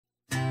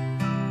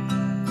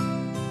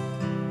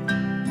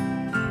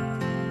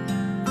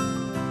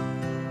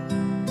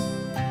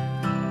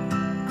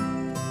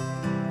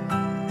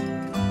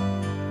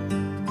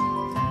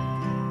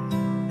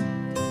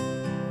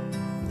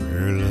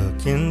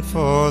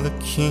for the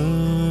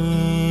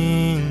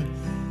King,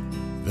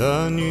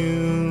 the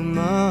new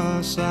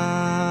Messiah.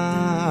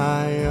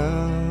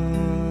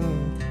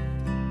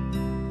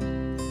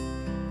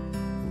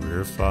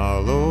 We're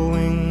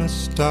following the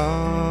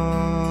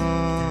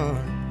star,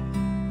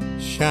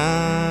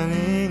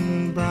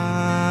 shining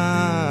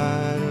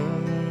brighter.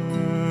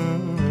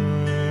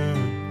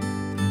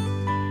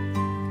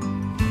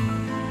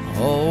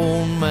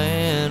 Old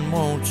man,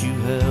 won't you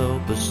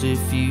help us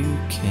if you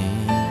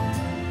can?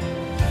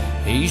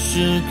 He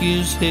shook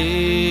his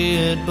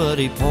head, but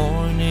he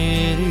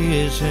pointed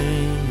his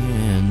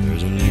hand.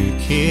 There's a new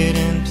kid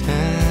in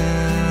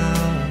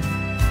town,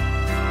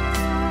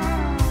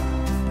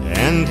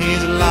 and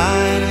he's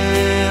lying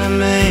in a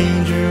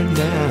manger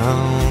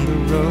down the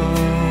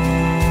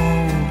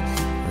road.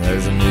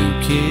 There's a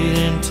new kid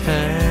in town,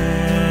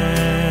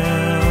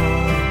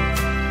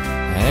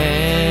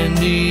 and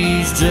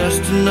he's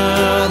just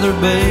another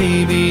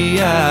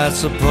baby, I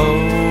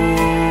suppose.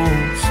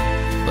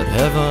 But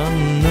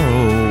heaven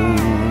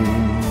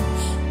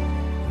knows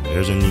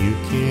there's a new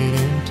kid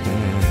in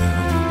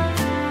town,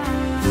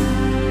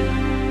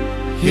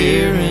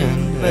 here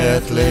in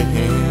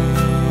Bethlehem.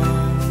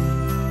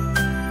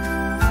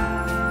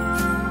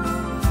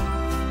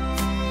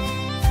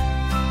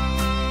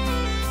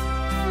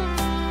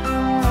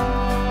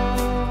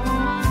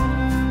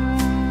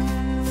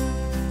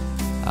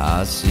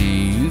 I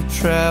see you've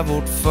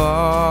traveled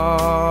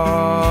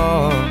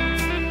far,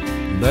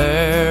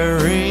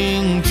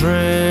 bearing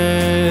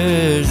treasures.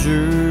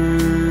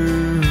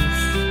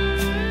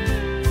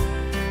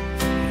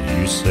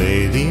 You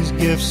say these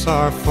gifts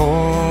are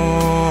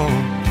for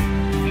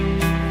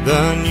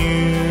the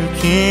new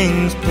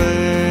King's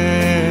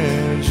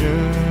pleasures.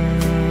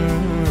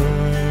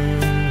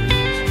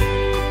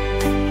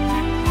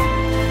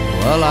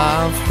 Well,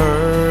 I've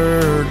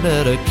heard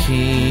that a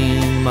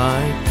king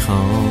might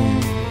come,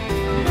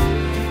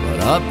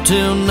 up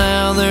till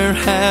now there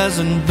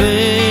hasn't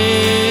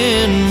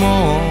been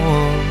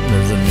one.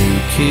 There's a new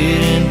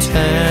kid in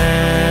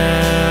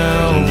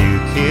town, there's a new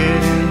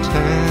kid in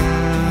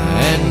town,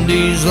 and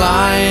he's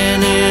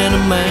lying in a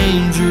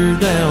manger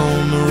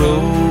down the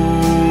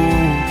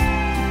road.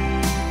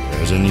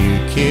 There's a new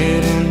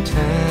kid in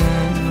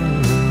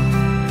town,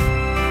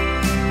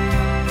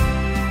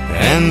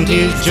 and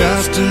he's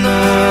just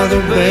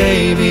another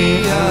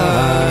baby,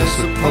 I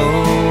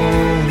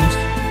suppose.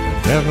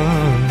 But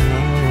heaven,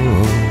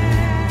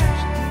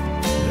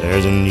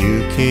 there's a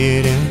new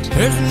kid in town,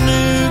 there's a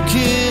new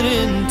kid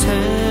in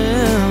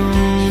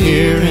town,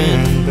 here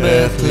in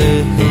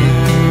Bethlehem.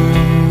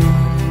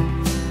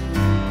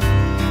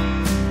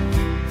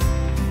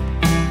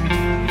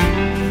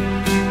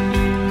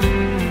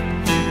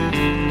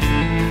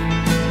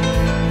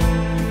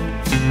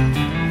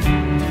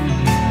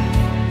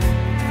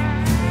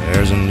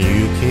 There's a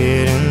new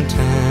kid in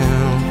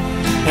town,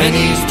 and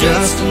he's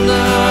just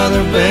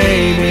another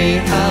baby,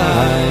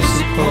 I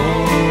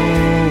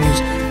suppose.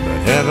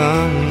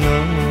 Heaven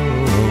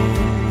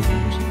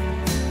knows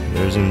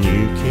there's a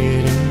new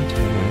kid in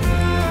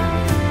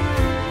town,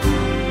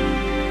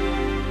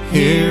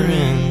 here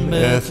in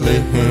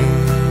Bethlehem.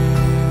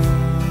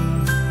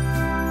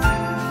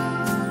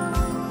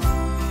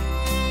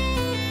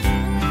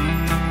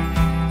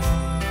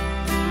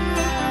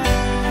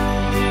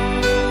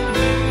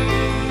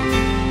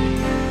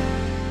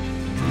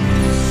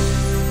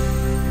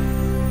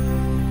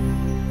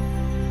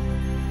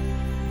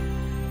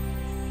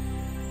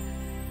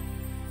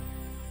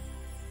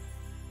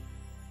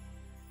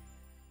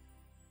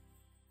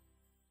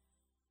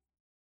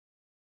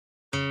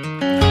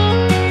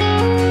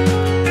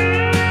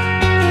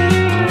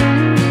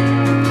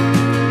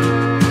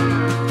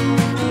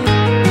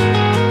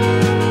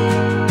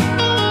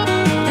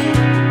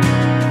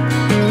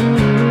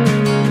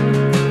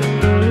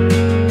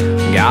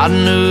 God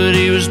knew what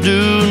he was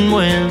doing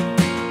when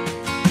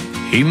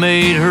he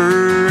made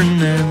her,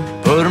 and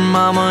then put her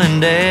mama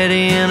and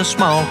daddy in a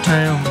small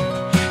town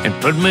and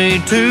put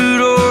me 2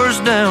 doors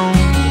down.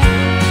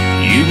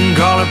 You can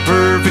call it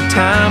perfect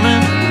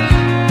timing,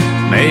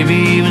 maybe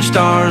even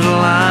stars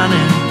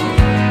aligning.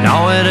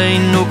 No, it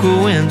ain't no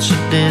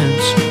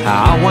coincidence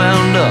how I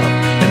wound up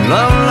in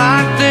love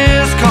like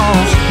this.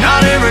 Cause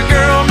not every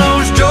girl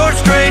knows George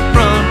Strait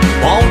Run,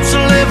 wants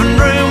a living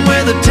room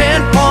with a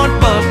 10-point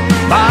buck,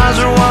 buys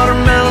her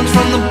watermelons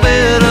from the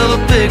bed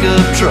of a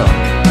pickup truck.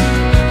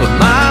 But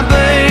my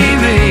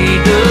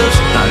baby does.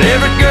 Not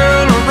every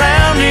girl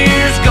around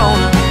here's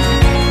gonna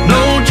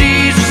know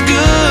Jesus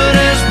good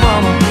as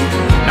mama.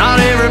 Not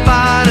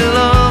everybody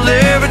loves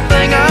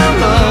everything I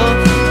love,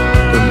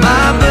 but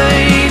my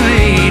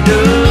baby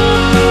does.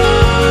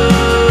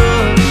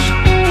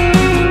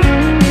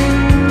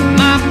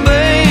 My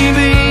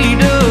baby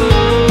does.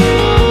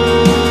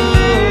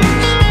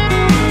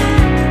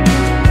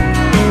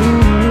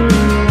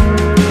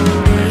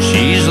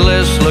 She's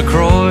less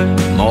LaCroix,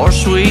 more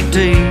sweet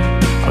tea,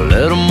 a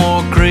little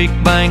more creek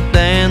bank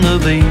than the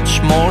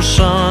beach, more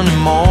sun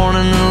and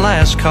morning than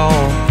last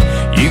call.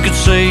 You could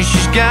say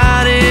she's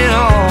got it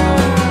all.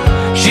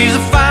 She's a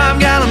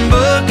 5-gallon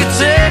bucket,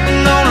 second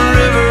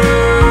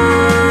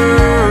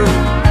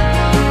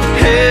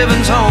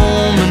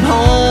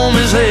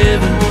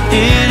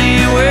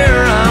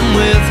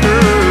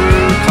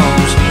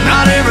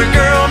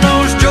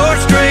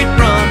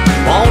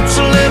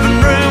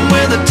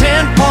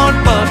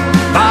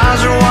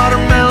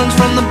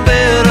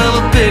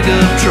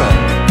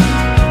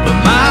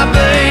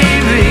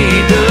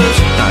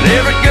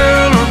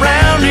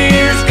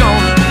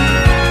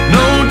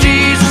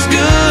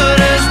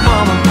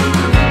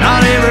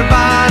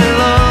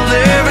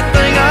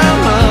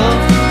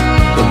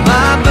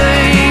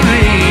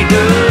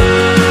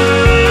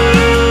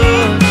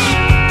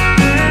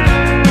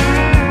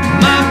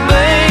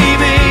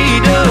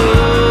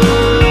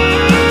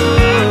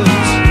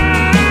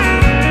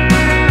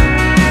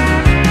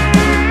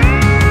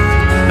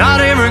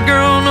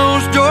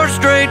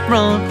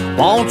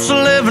decorates the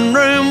living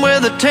room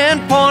with a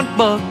 10-point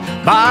buck,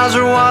 buys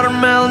her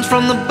watermelons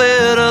from the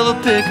bed of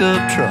a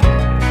pickup truck.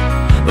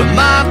 But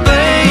my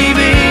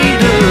baby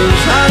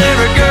does. Not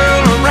every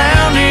girl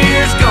around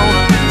here's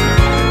gonna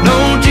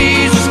know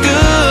Jesus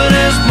good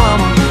as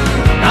mama.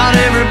 Not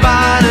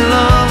everybody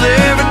loves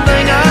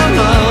everything I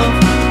love,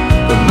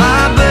 but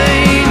my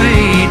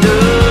baby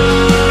does.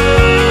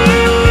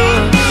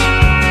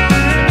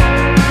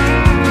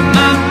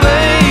 My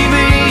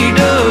baby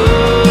does.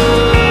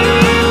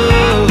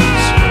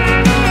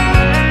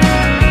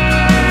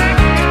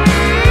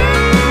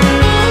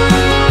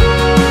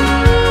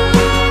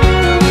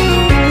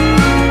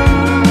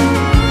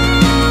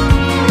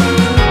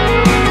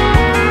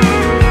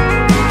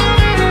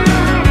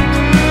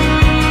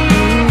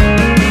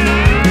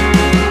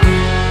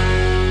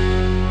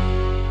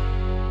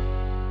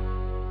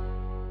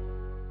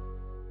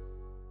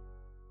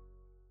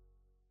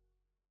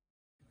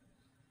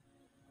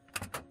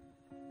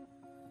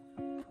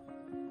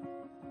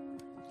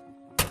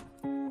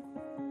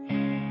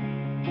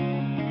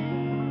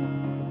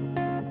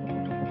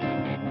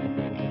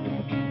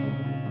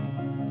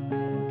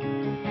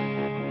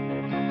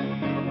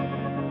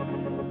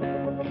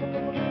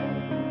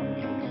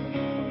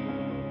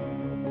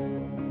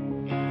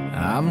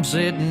 I'm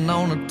sitting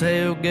on a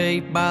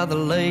tailgate by the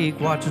lake,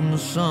 watching the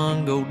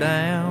sun go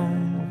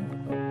down.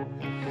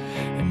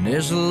 And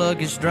this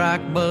lucky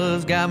strike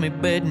buzz got me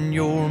betting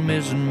you're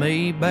missing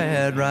me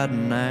bad right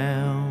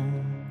now.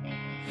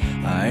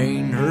 I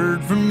ain't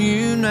heard from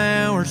you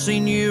now or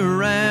seen you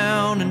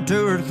around in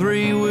 2 or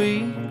 3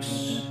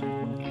 weeks.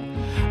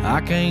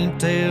 I can't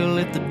tell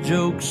if the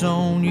joke's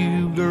on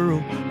you,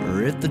 girl,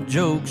 or if the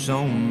joke's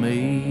on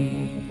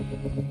me.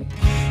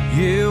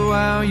 Yeah,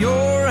 while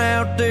you're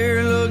out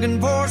there looking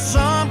for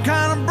some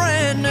kind of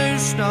brand new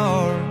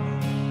start,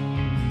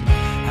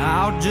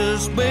 I'll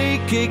just be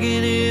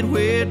kicking it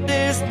with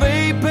this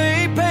BPPBR.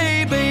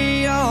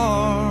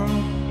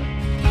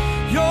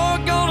 You're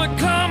gonna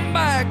come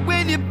back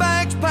with your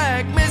bags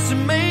packed,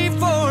 missing me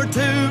for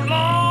too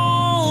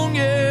long,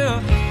 yeah.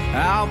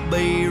 I'll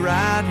be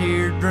right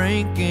here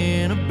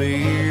drinking a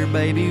beer,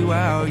 baby,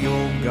 while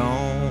you're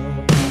gone.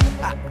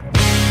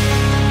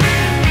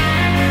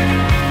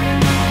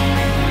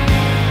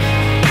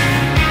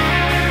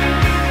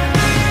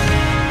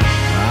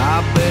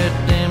 I bet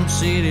them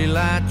city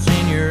lights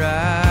in your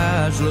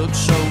eyes look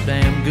so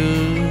damn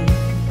good.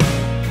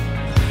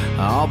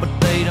 Oh, but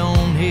they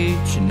don't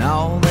hit you,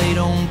 no, they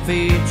don't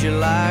fit you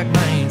like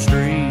Main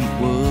Street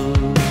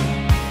would.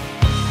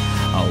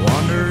 I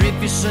wonder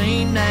if you've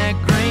seen that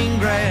green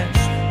grass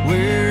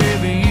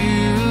wherever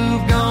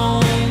you've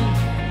gone.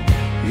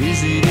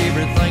 Is it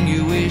everything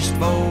you wished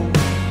for,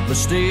 but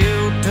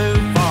still too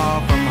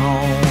far from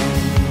home?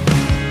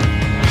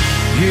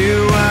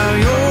 Yeah, while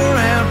you're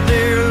out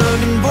there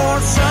looking for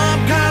some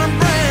kind of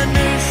brand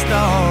new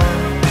start,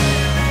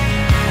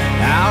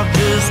 I'll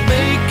just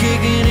be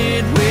kicking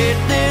it with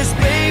this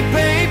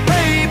BPPBR.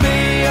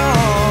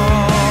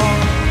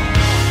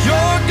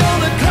 You're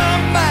gonna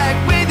come back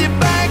with your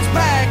bags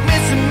packed,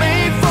 missing me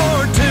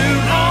for too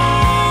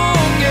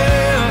long,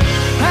 yeah.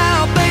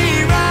 I'll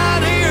be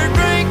right here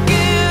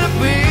drinking a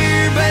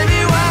beer,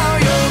 baby, while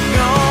you're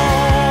gone.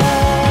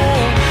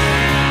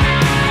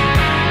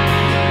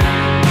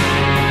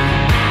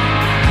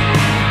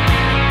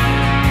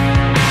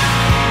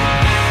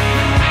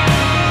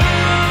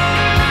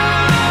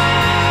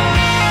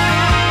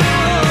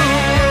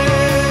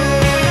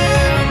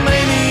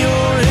 Maybe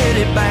you're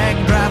headed back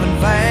driving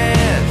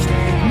fast,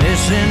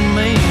 missing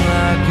me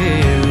like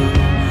hell.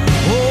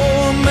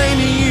 Or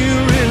maybe you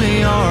really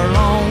are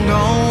long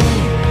gone,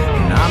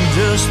 and I'm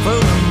just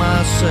fooling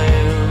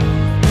myself.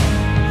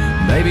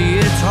 Maybe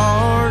it's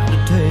hard to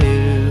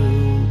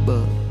tell,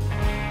 but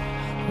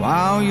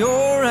while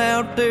you're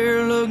out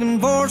there looking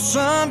for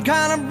some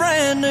kind of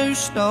brand new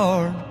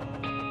start,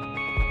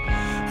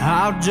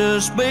 I'll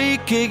just be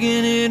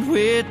kicking it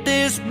with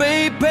this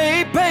BPPBR.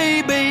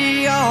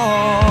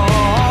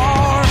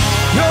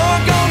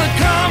 You're gonna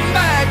come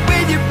back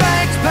with your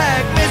bags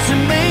packed,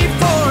 missing me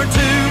for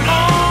too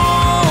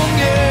long,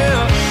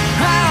 yeah.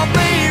 I'll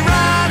be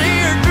right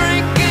here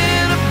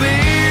drinking a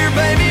beer,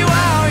 baby,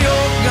 while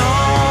you're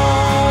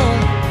gone.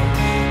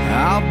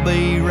 I'll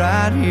be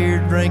right here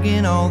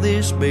drinking all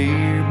this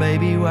beer,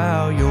 baby,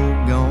 while you're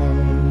gone.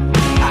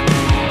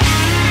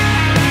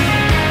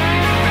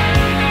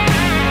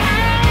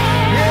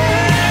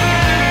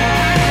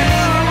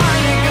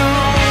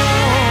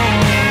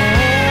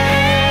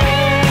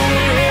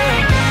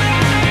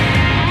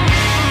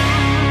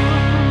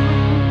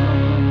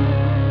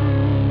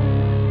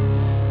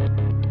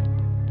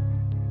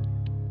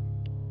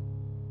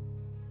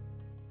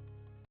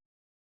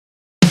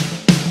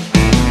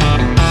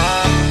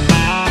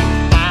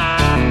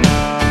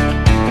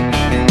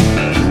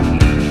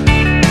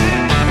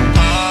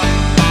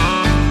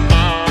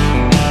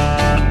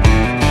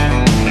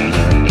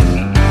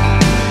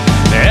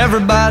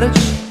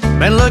 Everybody's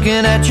been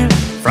looking at you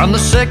from the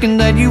second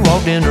that you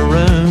walked in the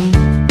room.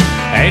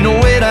 Ain't no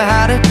way to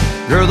hide it,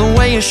 girl, the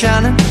way you're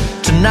shining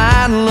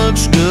tonight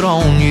looks good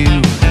on you.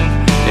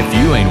 If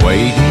you ain't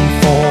waiting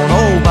for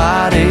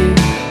nobody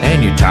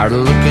and you're tired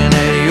of looking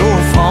at your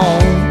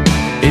phone,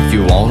 if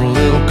you want a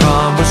little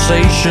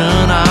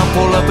conversation, I'll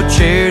pull up a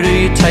chair to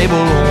your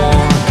table of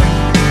one.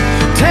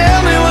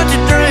 Tell me what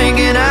you're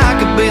drinking, I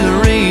could be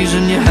the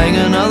reason you hang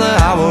another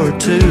hour or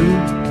two.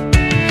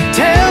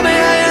 Tell me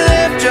how you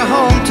left your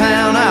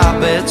hometown, I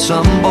bet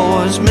some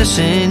boy's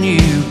missing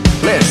you.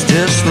 Let's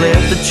just let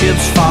the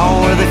chips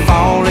fall where they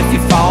fall. If you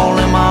fall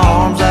in my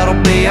arms,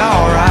 that'll be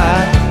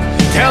alright.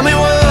 Tell me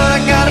what I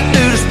gotta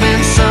do to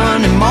spend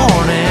Sunday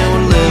morning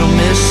with Little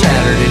Miss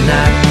Saturday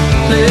night.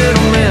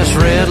 Little Miss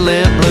red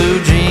lip,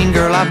 blue jean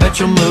girl, I bet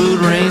your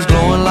mood rings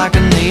glowing like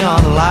a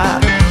neon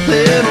light.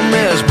 Little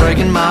Miss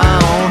breaking my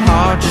own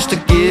heart just to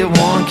get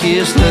one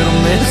kiss. Little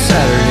Miss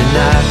Saturday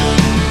night.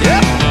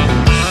 Yep.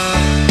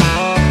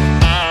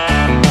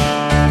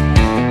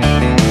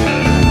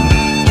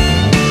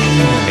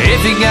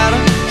 If you gotta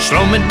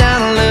slow me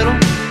down a little,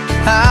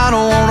 I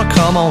don't wanna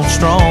come on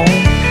strong,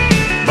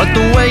 but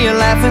the way you're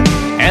laughing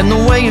and the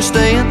way you're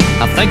staying,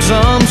 I think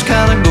something's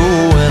kinda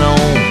going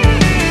on.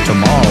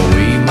 Tomorrow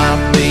we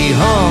might be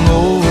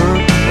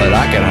hungover, but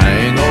I can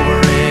hang over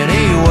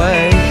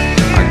anyway.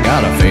 I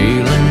got a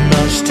feeling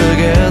us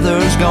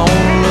together's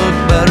gonna look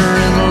better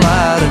in the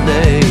light of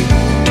day.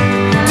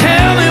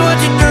 Tell me what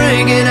you're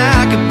drinking,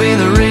 I could be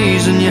the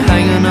reason you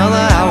hang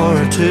another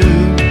hour or two.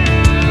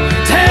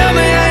 Tell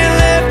me how you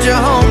left your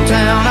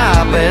hometown,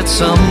 I bet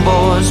some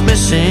boy's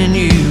missing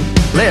you.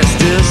 Let's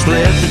just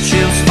let the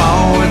chips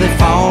fall where they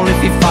fall.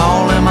 If you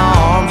fall in my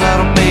arms,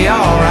 that'll be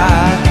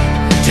alright.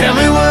 Tell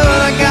me what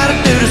I gotta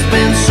do to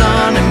spend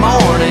Sunday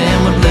morning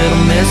with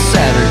Little Miss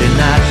Saturday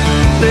night.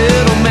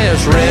 Little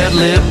Miss red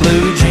lip,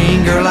 blue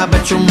jean girl, I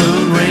bet your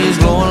mood rings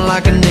glowing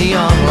like a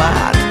neon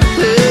light.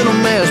 Little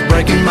Miss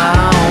breaking my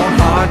own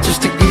heart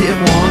just to get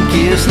one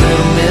kiss.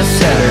 Little Miss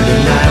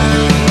Saturday night.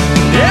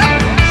 Yep.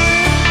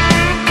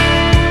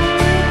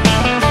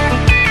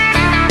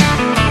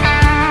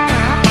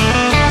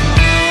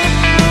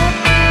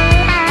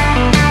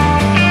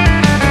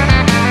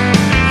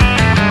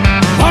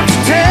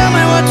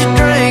 You're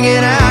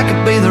drinking, I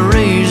could be the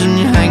reason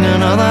you hang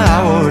another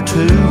hour or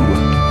two.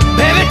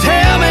 Baby,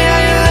 tell me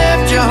how you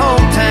left your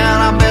hometown,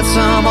 I bet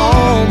some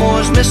old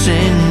boy's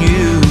missing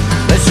you.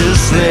 Let's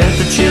just let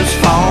the chips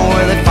fall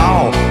where they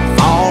fall.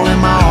 Fall in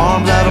my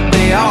arms, that'll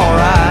be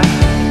alright.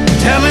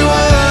 Tell me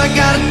what I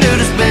gotta do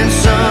to spend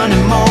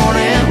Sunday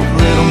morning with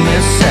Little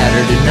Miss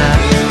Saturday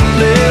night.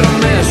 Little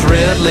Miss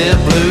red lip,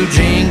 blue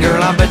jean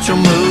girl, I bet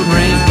your mood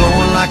rings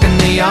glowing like a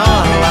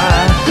neon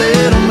light.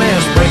 Little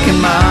Miss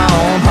breaking my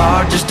own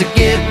heart just to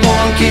get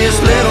one kiss.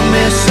 Little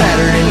Miss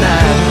Saturday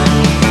night.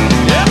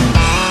 Yep.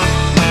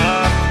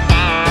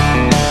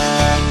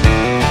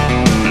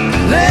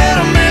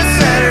 Little Miss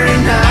Saturday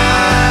night.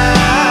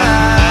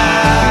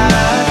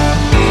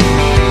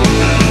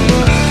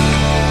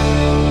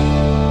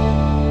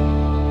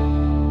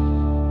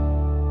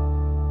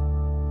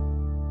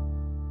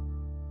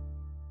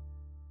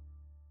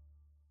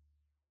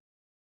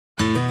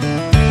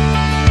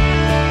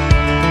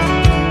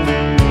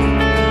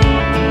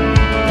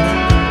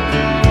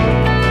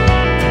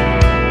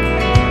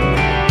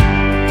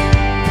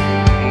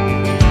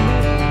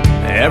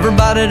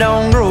 Everybody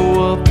don't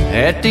grow up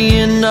at the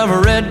end of a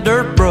red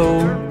dirt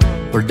road,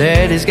 where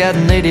daddy's got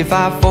an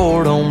 85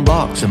 Ford on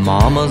blocks and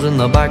mama's in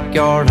the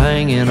backyard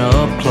hanging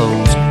up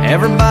clothes.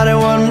 Everybody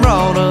wasn't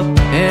brought up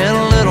in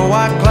a little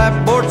white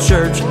clapboard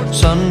church.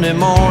 Sunday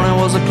morning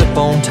was a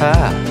clip-on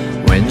tie.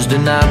 Wednesday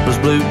night was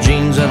blue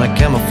jeans and a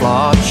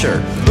camouflage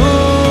shirt.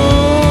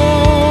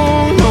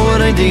 Ooh, no,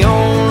 it ain't the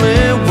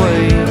only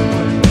way.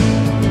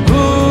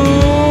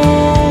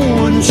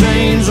 Ooh, and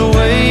change the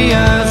way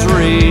I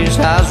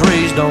was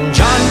raised on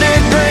John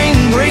Deere Green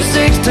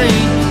 316.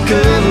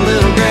 Cut a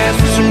little grass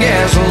with some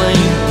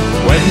gasoline.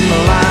 Wetting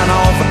the line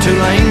off a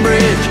two-lane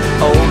bridge.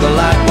 Hold the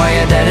light while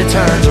your daddy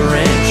turns a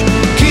wrench.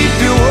 Keep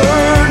your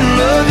word and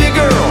love your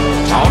girl.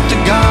 Talk to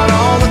God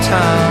all the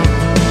time.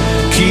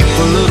 Keep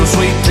a little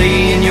sweet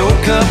tea in your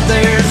cup.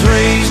 There's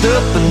raised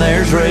up and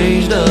there's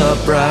raised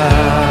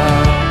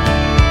upright.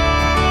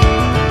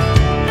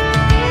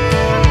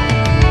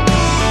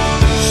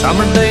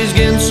 Summer days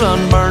getting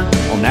sunburnt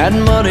on that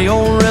muddy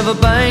old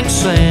riverbank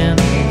sand.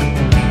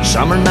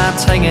 Summer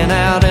nights hanging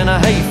out in a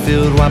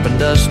hayfield, wiping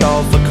dust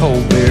off a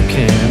cold beer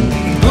can.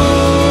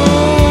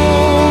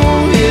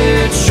 Oh,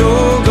 yeah, it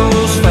sure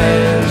goes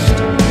fast.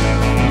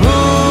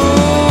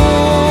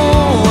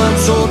 Oh, I'm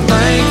so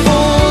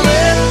thankful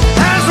that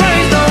I was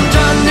raised on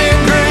John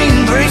Deere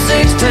Green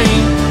 316.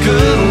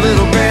 Cut a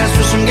little grass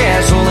for some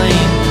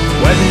gasoline.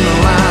 Wetting the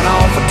line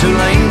off a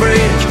two-lane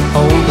bridge.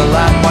 Hold the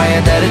light while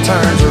your daddy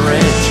turns a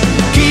wrench.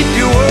 Keep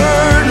your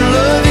word and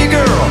love your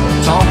girl.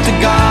 Talk to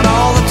God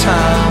all the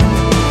time.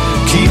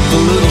 Keep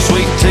a little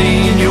sweet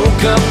tea in your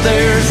cup.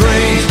 There's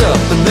raised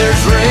up and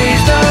there's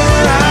raised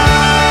upright.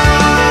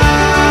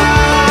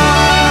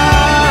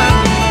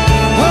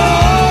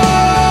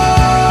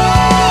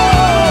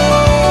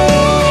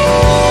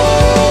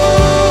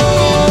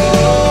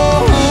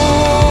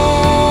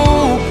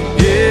 Oh,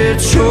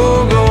 it sure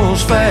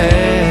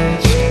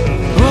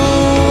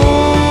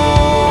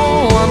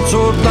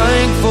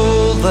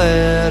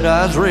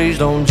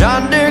raised on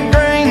John Deere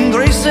grain,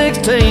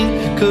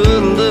 316. Cut a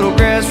little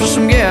grass with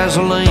some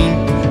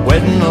gasoline,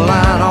 wetting the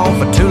line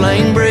off a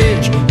two-lane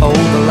bridge. Hold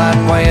the light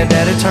while your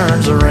daddy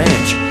turns the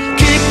wrench.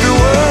 Keep your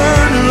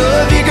word and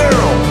love your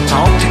girl,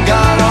 talk to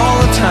God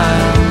all the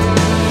time.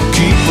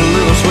 Keep a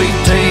little sweet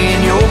tea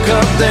in your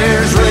cup.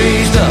 There's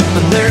raised up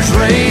and there's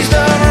raised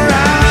up right.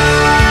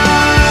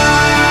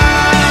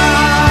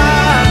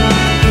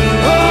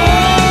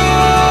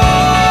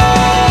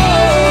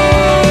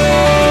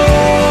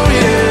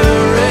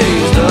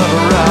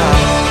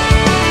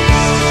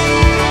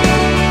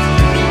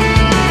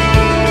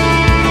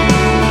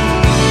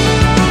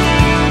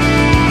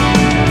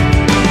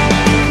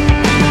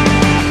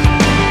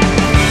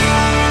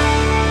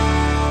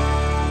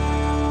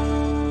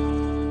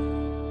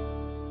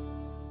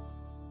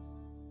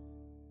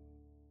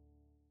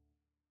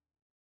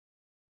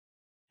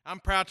 I'm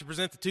proud to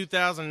present the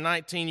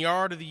 2019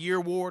 Yard of the Year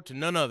award to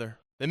none other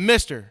than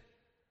Mr.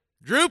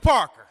 Drew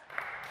Parker.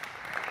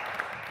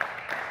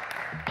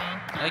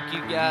 Thank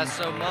you guys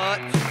so much.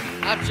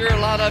 I'm sure a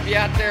lot of you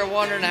out there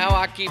wondering how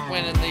I keep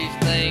winning these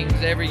things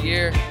every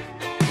year.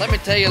 Let me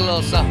tell you a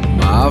little something.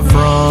 My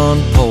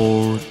front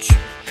porch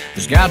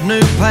has got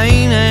new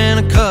paint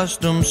and a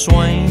custom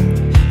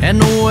swing, and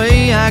the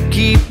way I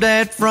keep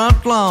that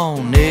front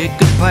lawn, it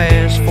could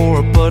pass for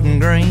a putting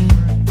green.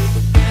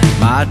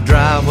 My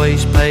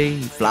driveway's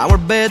paved, flower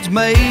beds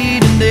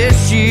made, and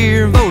this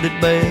year voted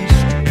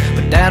best.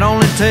 But that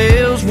only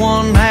tells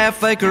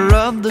 1/2 acre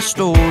of the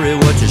story.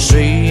 What you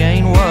see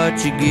ain't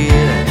what you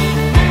get.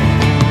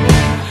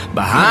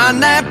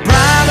 Behind that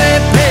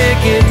private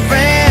picket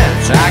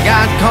fence, I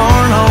got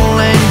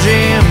cornhole and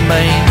Jim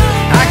Beam.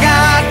 I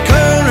got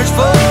coolers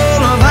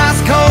full of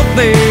ice cold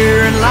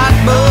beer and light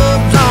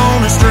bulbs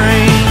on a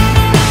string.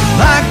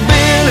 Like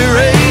Billy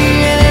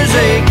Ray and his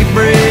achy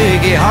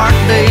briggy heart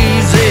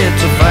days,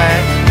 it's a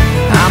fact.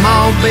 I'm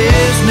all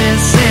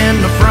business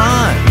in the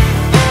front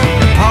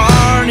and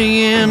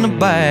party in the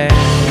back.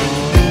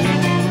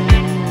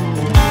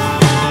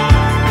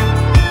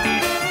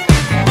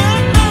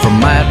 From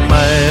that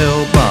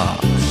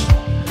mailbox,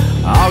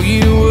 oh,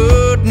 you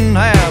wouldn't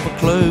have a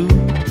clue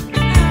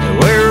that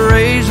we're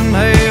raising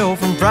hell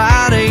from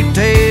Friday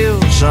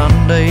till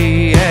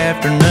Sunday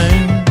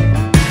afternoon.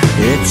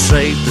 It's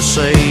safe to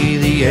say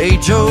the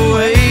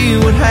HOA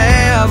would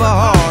have a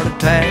heart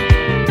attack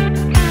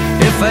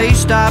if they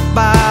stopped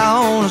by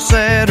on a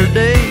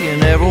Saturday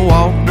and never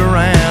walked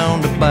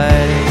around the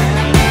back.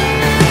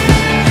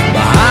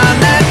 Behind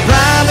that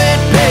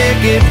private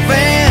picket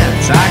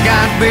fence, I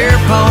got beer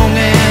pong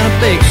and a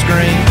big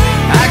screen.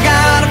 I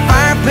got a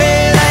fire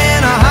pit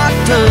and a hot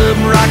tub,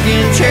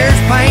 rocking chairs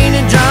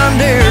painted John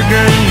Deere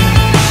green.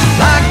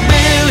 Like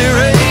Billy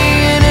Ray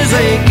and his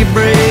achy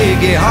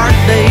briggy heart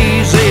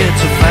days,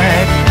 it's a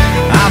fact.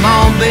 I'm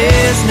on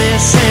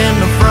business in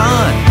the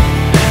front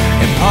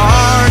and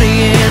party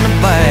in the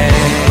back.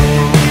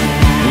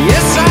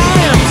 Yes, I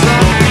am,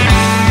 son.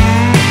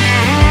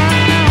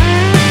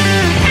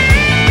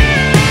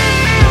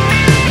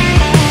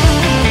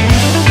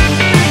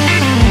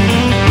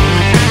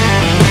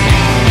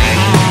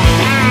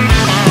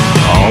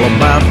 All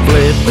about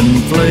flipping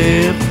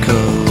flip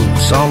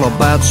cups, all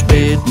about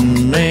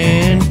spitting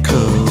in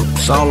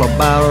cups, all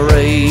about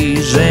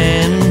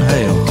raising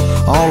hell,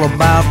 all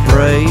about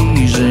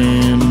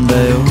praising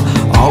Dale,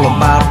 all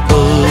about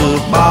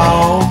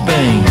football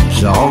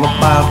games, all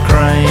about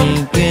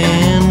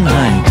cranking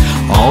Hank,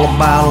 all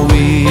about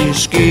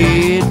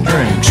whiskey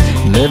drinks,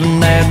 living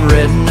that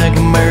redneck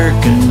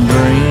American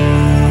dream.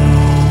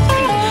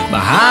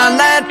 Behind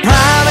that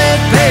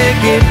private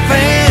picket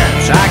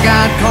fence, I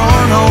got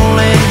cornhole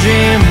and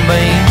Jim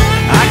Beam.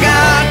 I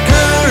got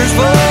coolers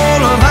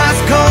full of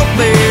ice cold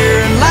beer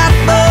and light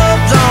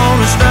bulbs on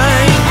the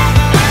string.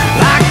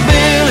 Like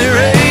Billy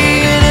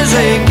Ray and his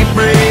achy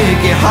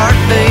briggy heart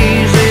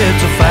days,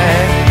 it's a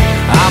fact.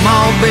 I'm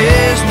all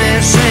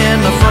business in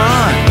the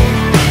front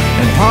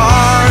and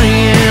party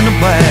in the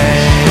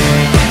back.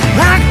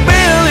 Like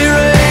Billy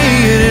Ray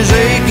and his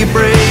achy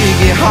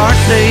briggy heart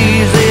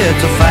days,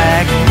 it's a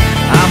fact.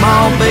 I'm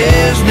all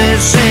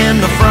business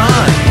in the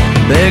front,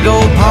 big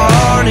old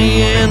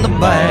party in the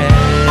back.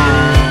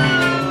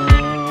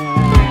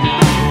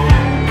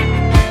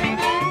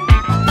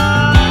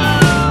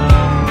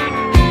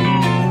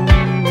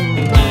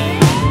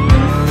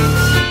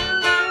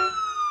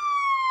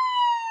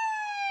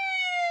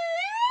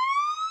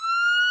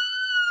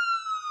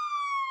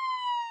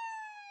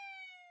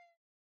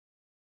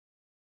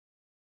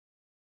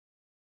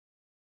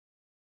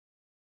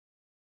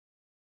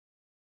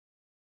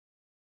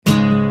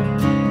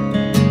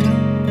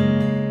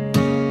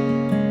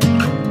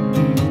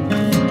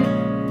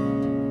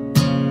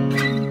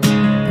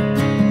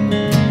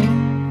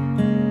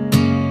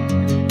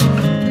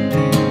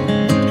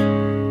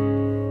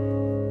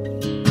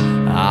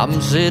 I'm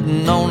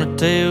sitting on a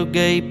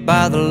tailgate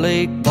by the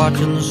lake,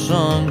 watching the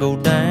sun go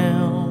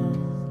down.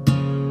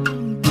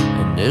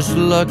 And this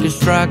lucky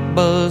strike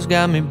buzz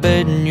got me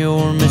betting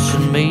you're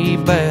missing me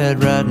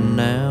bad right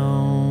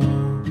now.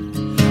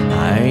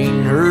 I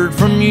ain't heard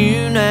from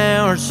you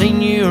now or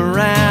seen you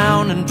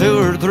around in 2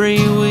 or 3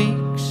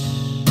 weeks.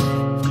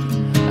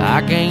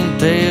 I can't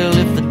tell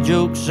if the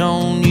joke's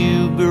on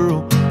you,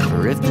 girl,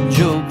 or if the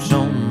joke's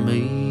on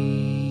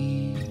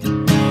me.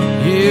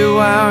 Yeah,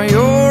 while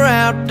you're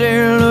out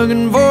there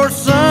looking for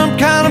some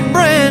kind of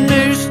brand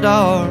new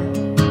start,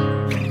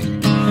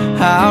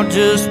 I'll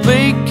just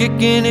be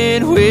kicking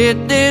it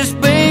with this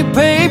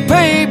BPPBR.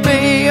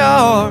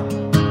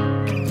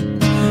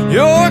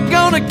 You're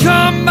gonna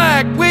come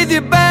back with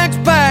your bags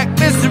packed,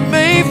 missing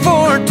me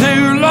for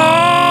too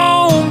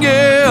long,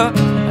 yeah.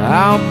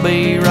 I'll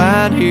be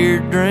right here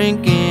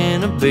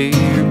drinking a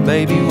beer,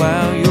 baby,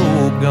 while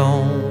you're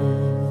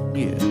gone,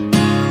 yeah.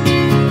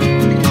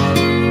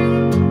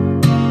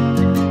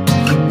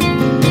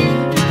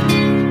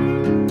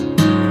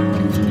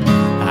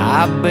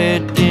 I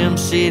bet them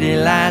city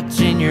lights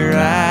in your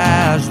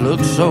eyes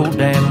look so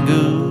damn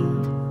good.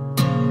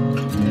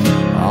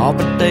 Oh,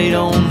 but they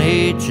don't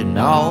hit you,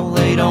 no,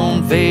 they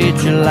don't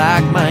fit you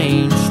like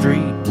Main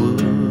Street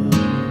would.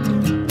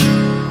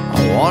 I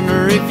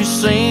wonder if you've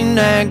seen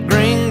that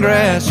green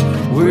grass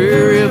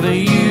wherever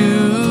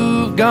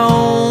you've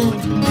gone.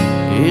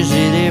 Is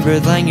it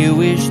everything you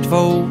wished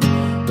for,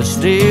 but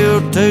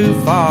still too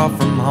far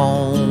from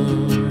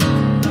home?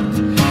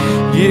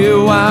 Yeah,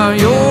 while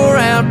you're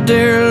out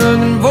there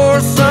looking for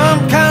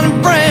some kind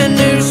of brand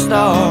new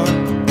start,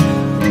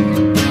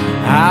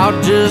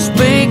 I'll just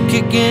be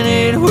kicking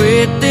it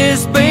with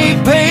this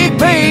BPPBR.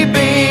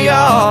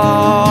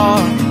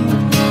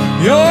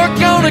 You're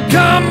gonna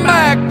come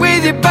back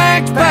with your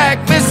bags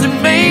packed,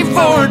 missing me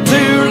for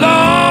too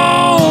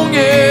long,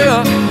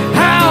 yeah.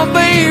 I'll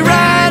be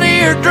right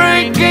here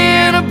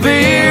drinking a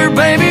beer,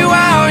 baby,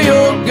 while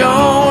you're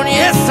gone.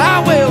 Yes,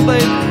 I will,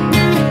 baby.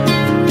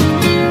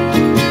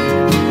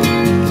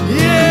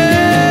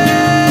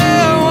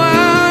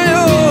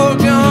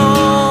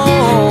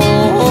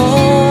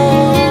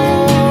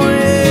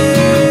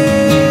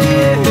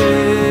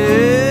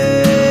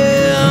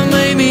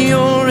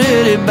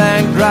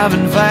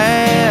 Driving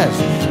fast,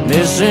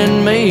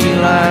 missing me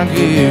like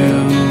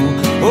you.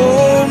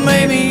 Oh,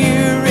 maybe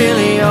you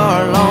really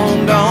are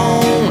long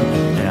gone,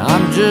 and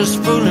I'm just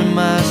fooling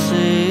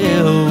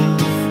myself.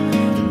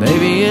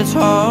 Baby, it's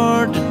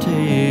hard to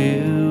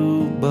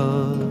tell,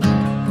 but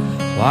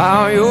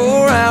while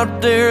you're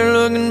out there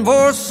looking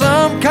for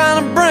some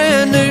kind of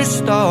brand new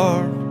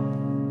start,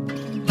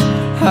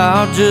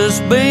 I'll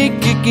just be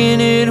kicking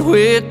it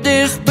with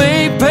this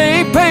BPPBR.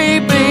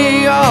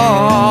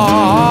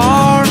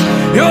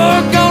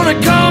 You're gonna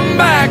come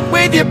back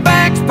with your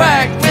bags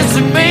packed,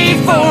 missing me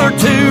for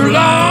too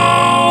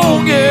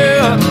long,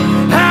 yeah.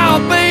 I'll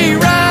be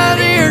right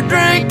here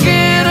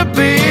drinking a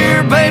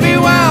beer, baby,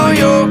 while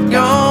you're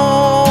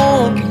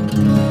gone.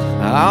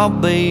 I'll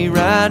be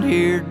right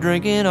here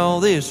drinking all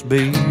this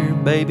beer,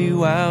 baby,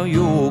 while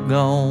you're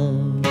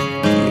gone.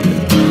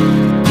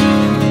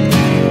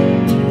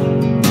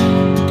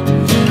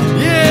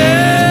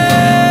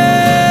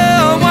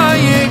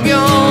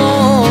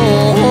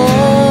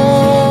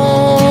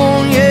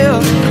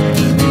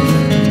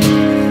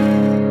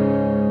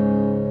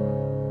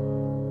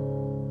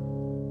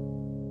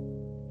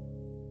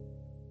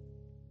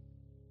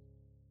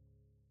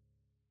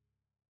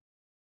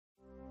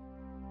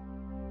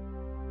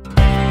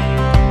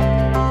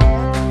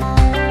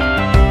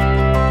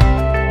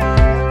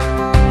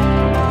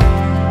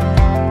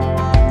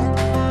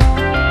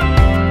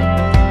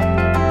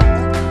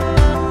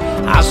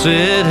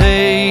 Said,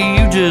 hey,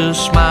 you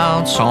just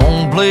smiled.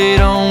 Song played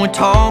on, we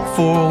talked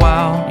for a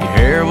while. Your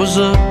hair was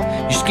up,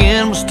 your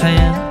skin was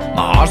tan.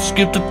 My heart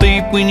skipped a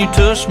beat when you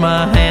touched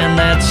my hand.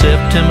 That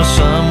September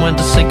sun went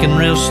to sinking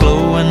real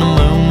slow, and the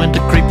moon went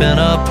to creeping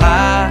up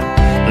high.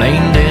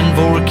 Leaned in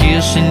for a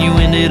kiss and you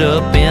ended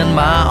up in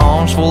my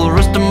arms for the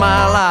rest of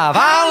my life.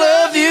 I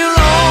love you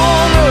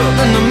longer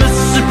than the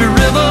Mississippi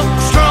River,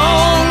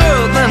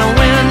 stronger than a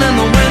wind in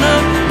the winter,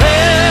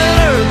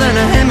 better than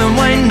a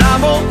Hemingway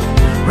novel.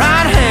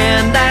 Right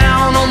hand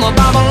down on the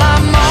Bible,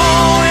 I'm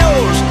all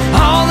yours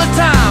all the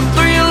time,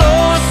 through your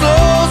lowest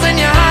lows and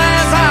your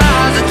highest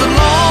highs. It's a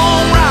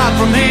long ride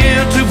from here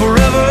to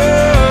forever,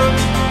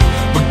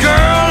 but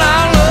girl,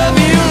 I love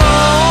you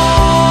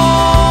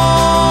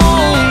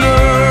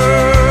longer,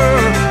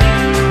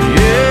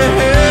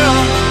 yeah.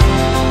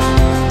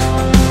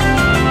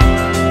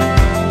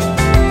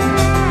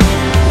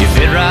 You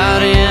fit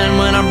right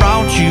in when I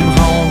brought you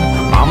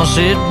home. Mama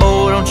said,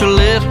 boy, don't you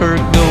let her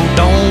go.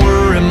 Don't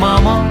worry,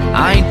 mama,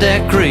 I ain't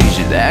that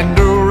crazy. That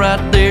girl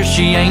right there,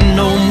 she ain't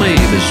no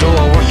maybe. So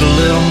I worked a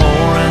little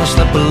more and I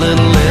slept a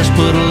little less,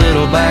 put a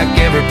little back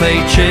every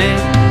paycheck.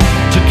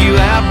 Took you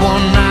out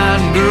one night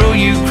and girl,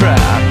 you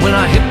cried when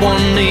I hit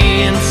one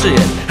knee and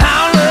said,